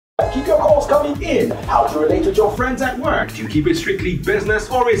Keep your calls coming in. How to relate with your friends at work. Do you keep it strictly business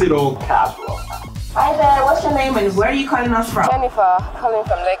or is it all casual? Hi there, what's your name and where are you calling us from? Jennifer, calling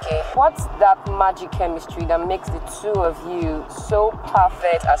from Lekki. What's that magic chemistry that makes the two of you so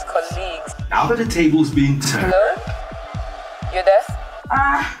perfect as colleagues? Now that the table's being turned. Hello? You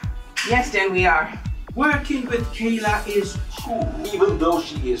there? Yes, then we are. Working with Kaylah is cool, even though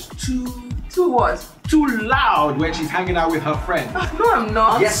she is Too what? too loud when she's hanging out with her friends. No, I'm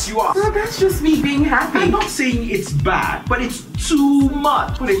not. Yes, you are. No, that's just me being happy. I'm not saying it's bad, but it's too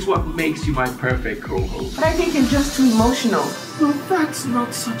much. But it's what makes you my perfect co-host. But I think you're just too emotional. Well, that's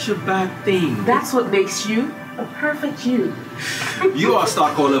not such a bad thing. That's what makes you a perfect you. You are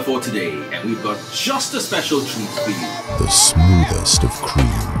Star caller for today, and we've got just a special treat for you. The smoothest of cream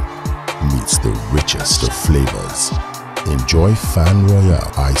meets the richest of flavors. Enjoy Fan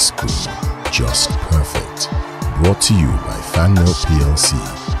Royale Ice Cream. Just perfect. Brought to you by Fanmilk PLC.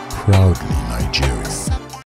 Proudly Nigeria.